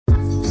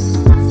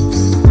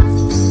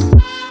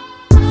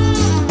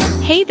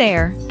Hey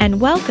there,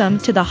 and welcome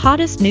to the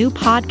hottest new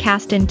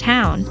podcast in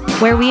town,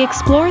 where we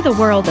explore the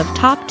world of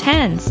top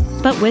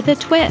 10s, but with a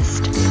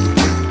twist.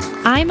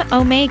 I'm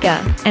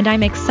Omega, and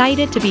I'm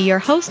excited to be your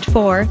host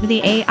for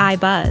the AI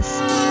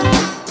Buzz.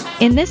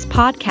 In this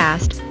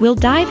podcast, we'll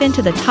dive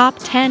into the top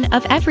 10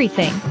 of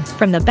everything,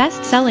 from the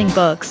best-selling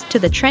books to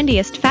the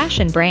trendiest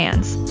fashion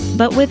brands,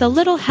 but with a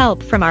little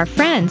help from our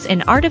friends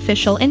in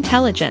artificial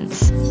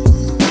intelligence.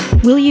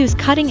 We'll use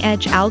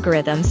cutting-edge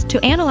algorithms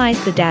to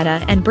analyze the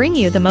data and bring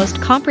you the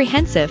most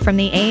comprehensive from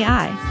the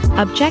AI,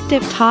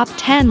 objective top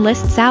 10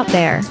 lists out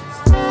there.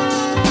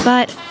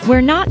 But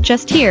we're not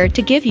just here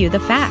to give you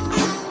the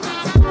facts.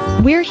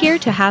 We're here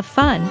to have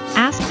fun,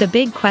 ask the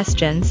big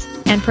questions,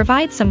 and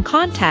provide some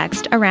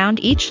context around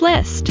each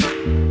list.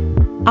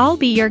 I'll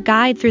be your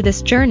guide through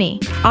this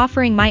journey,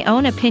 offering my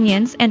own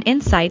opinions and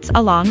insights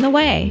along the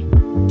way.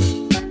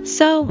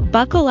 So,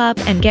 buckle up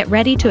and get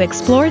ready to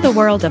explore the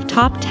world of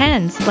top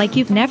 10s like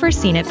you've never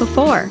seen it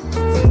before.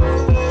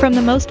 From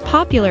the most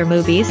popular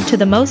movies to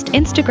the most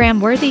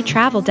Instagram-worthy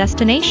travel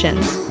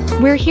destinations,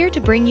 we're here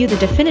to bring you the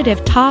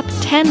definitive top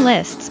 10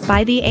 lists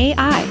by the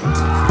AI.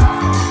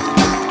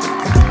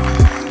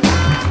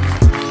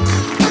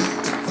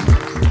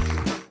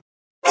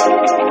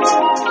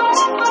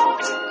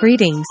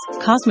 Greetings,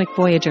 Cosmic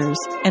Voyagers,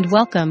 and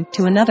welcome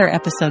to another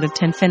episode of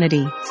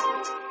Tenfinity.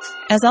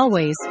 As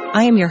always,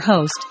 I am your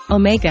host,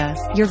 Omega,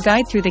 your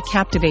guide through the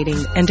captivating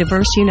and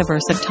diverse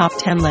universe of top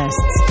 10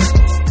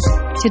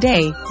 lists.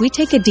 Today, we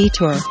take a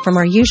detour from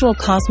our usual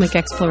cosmic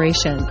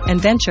exploration and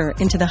venture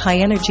into the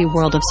high-energy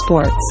world of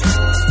sports.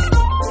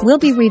 We'll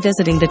be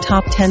revisiting the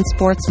top 10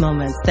 sports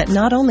moments that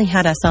not only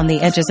had us on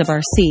the edges of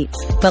our seats,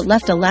 but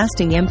left a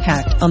lasting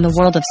impact on the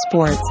world of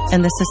sports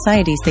and the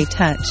societies they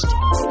touched.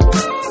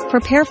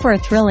 Prepare for a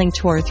thrilling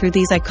tour through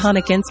these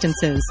iconic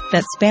instances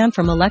that span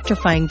from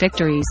electrifying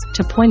victories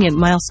to poignant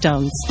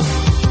milestones.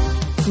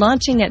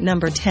 Launching at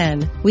number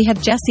 10, we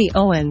have Jesse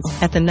Owens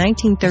at the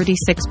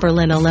 1936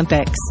 Berlin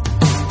Olympics.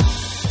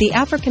 The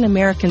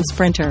African-American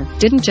sprinter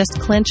didn't just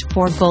clinch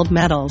 4 gold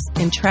medals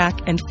in track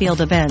and field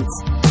events.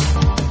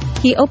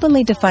 He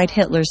openly defied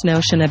Hitler's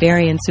notion of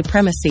Aryan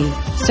supremacy,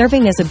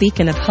 serving as a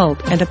beacon of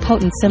hope and a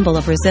potent symbol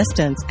of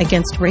resistance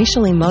against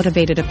racially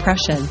motivated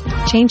oppression,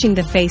 changing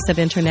the face of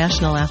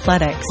international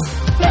athletics.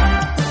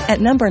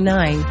 At number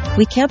 9,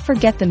 we can't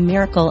forget the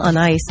miracle on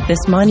ice.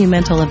 This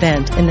monumental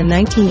event in the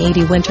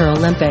 1980 Winter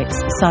Olympics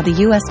saw the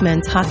U.S.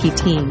 men's hockey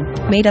team,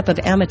 made up of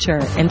amateur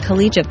and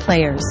collegiate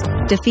players,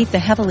 defeat the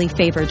heavily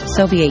favored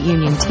Soviet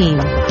Union team.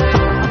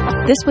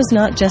 This was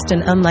not just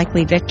an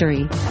unlikely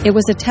victory, it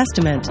was a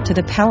testament to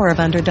the power of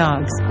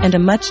underdogs and a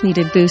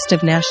much-needed boost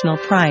of national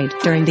pride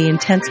during the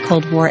intense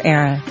Cold War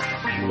era.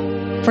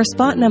 For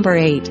spot number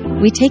 8,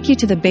 we take you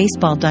to the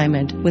baseball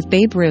diamond with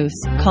Babe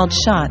Ruth's called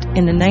shot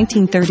in the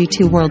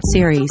 1932 World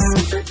Series.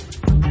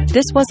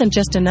 This wasn't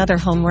just another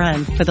home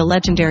run for the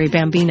legendary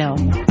Bambino.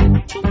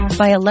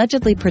 By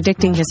allegedly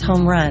predicting his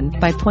home run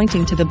by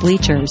pointing to the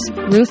bleachers,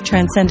 Ruth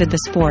transcended the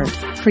sport,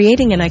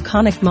 creating an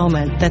iconic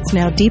moment that's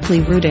now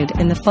deeply rooted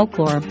in the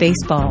folklore of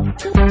baseball.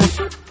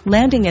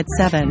 Landing at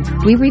 7,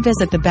 we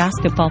revisit the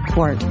basketball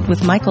court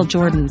with Michael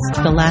Jordan's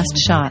The Last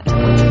Shot.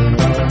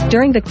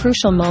 During the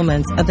crucial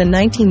moments of the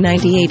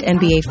 1998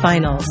 NBA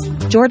Finals,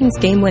 Jordan's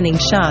game-winning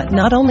shot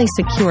not only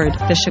secured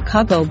the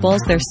Chicago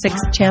Bulls their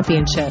 6th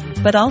championship,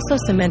 but also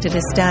cemented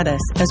his status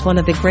as one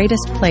of the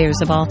greatest players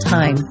of all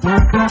time.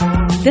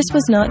 This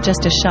was not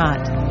just a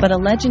shot, but a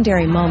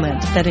legendary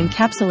moment that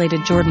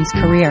encapsulated Jordan's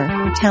career,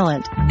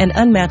 talent, and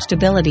unmatched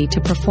ability to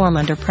perform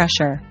under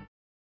pressure.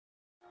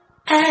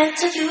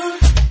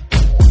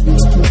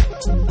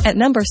 At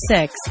number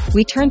 6,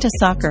 we turn to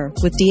soccer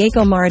with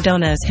Diego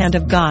Maradona's hand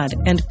of God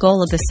and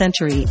goal of the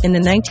century in the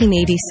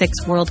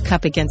 1986 World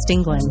Cup against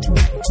England.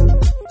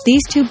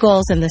 These 2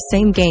 goals in the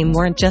same game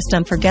weren't just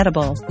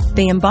unforgettable,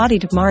 they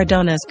embodied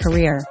Maradona's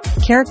career,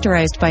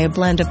 characterized by a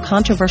blend of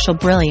controversial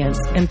brilliance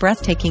and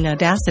breathtaking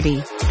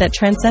audacity that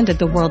transcended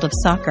the world of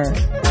soccer.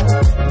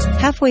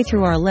 Halfway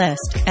through our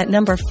list, at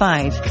number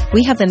 5,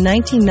 we have the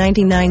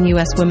 1999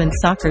 U.S. women's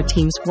soccer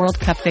team's World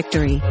Cup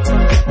victory.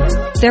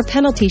 Their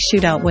penalty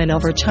shootout win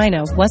over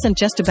China wasn't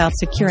just about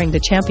securing the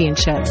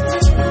championship.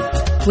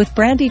 With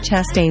Brandy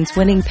Chastain's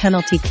winning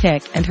penalty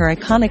kick and her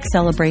iconic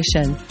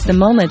celebration, the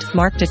moment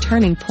marked a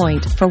turning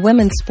point for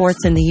women's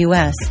sports in the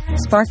U.S.,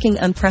 sparking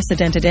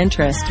unprecedented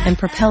interest and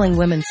propelling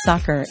women's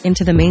soccer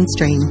into the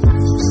mainstream.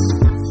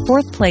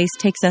 4th place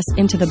takes us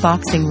into the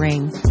boxing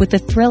ring, with the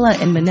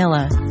Thrilla in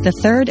Manila, the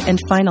 3rd and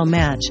final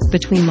match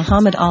between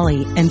Muhammad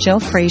Ali and Joe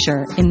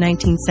Frazier in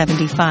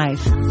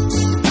 1975.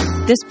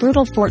 This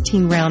brutal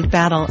 14-round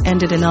battle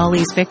ended in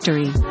Ali's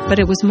victory, but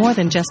it was more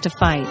than just a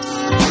fight.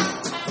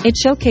 It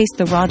showcased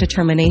the raw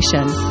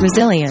determination,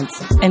 resilience,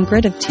 and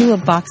grit of 2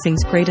 of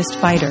boxing's greatest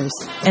fighters,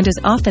 and is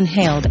often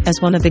hailed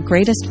as one of the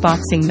greatest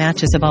boxing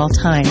matches of all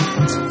time.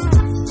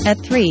 At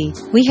 3,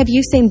 we have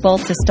Usain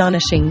Bolt's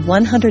astonishing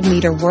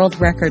 100-meter world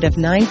record of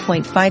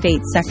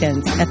 9.58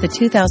 seconds at the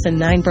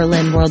 2009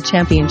 Berlin World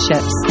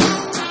Championships.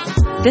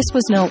 This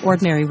was no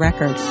ordinary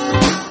record.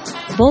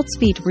 Bolt's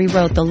feat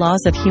rewrote the laws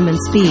of human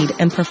speed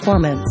and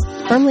performance,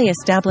 firmly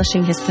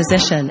establishing his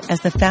position as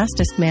the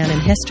fastest man in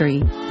history,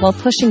 while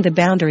pushing the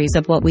boundaries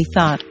of what we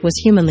thought was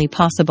humanly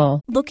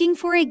possible. Looking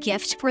for a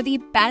gift for the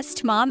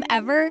best mom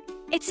ever?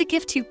 It's a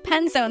gift to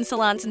Penzone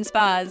Salons and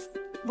Spas.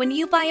 When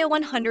you buy a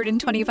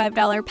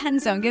 $125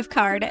 Penzone gift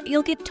card,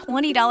 you'll get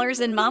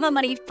 $20 in Mama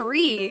Money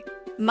free.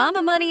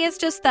 Mama Money is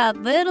just that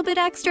little bit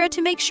extra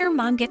to make sure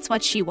mom gets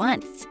what she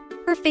wants.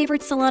 Her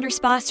favorite salon or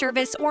spa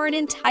service, or an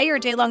entire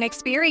day-long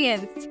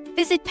experience.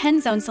 Visit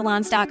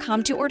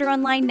PenzoneSalons.com to order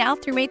online now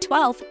through May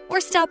 12th,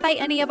 or stop by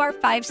any of our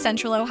 5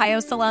 Central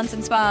Ohio salons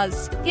and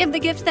spas. Give the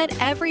gifts that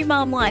every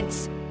mom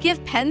wants. Give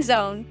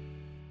Penzone.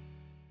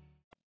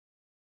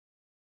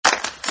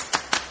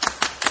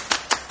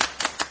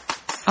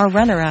 Our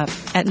runner-up,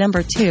 at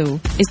number 2,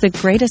 is the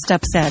greatest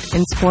upset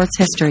in sports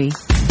history.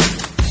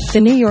 The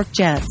New York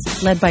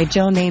Jets, led by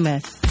Joe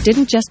Namath,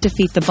 didn't just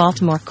defeat the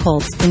Baltimore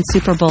Colts in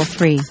Super Bowl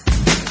III.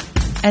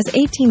 As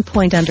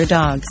 18-point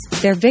underdogs,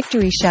 their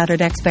victory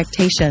shattered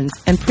expectations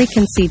and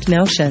preconceived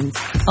notions,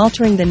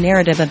 altering the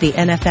narrative of the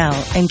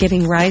NFL and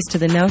giving rise to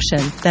the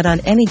notion that on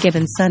any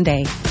given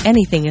Sunday,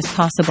 anything is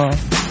possible.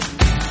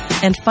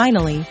 And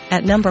finally,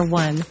 at number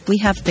 1, we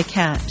have the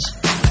catch.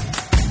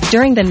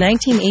 During the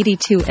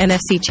 1982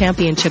 NFC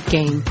Championship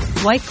game,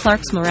 Dwight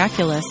Clark's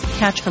miraculous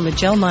catch from a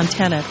Joe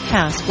Montana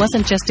pass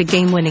wasn't just a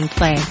game-winning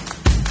play.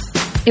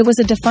 It was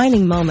a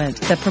defining moment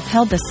that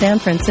propelled the San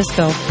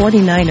Francisco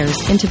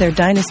 49ers into their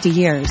dynasty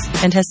years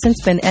and has since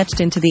been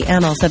etched into the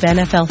annals of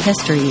NFL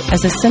history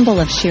as a symbol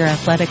of sheer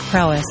athletic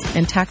prowess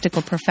and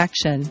tactical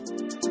perfection.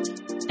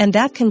 And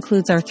that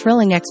concludes our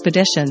thrilling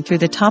expedition through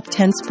the top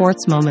 10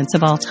 sports moments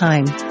of all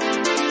time.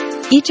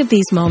 Each of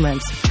these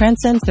moments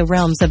transcends the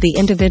realms of the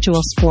individual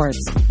sports,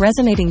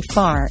 resonating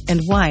far and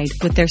wide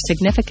with their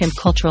significant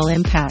cultural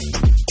impact.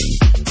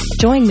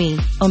 Join me,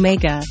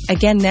 Omega,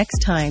 again next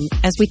time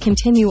as we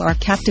continue our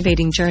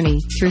captivating journey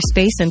through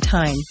space and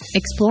time,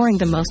 exploring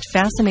the most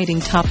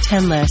fascinating top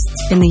 10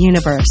 lists in the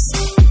universe.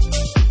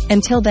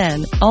 Until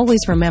then, always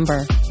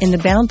remember, in the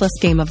boundless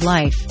game of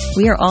life,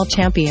 we are all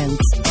champions.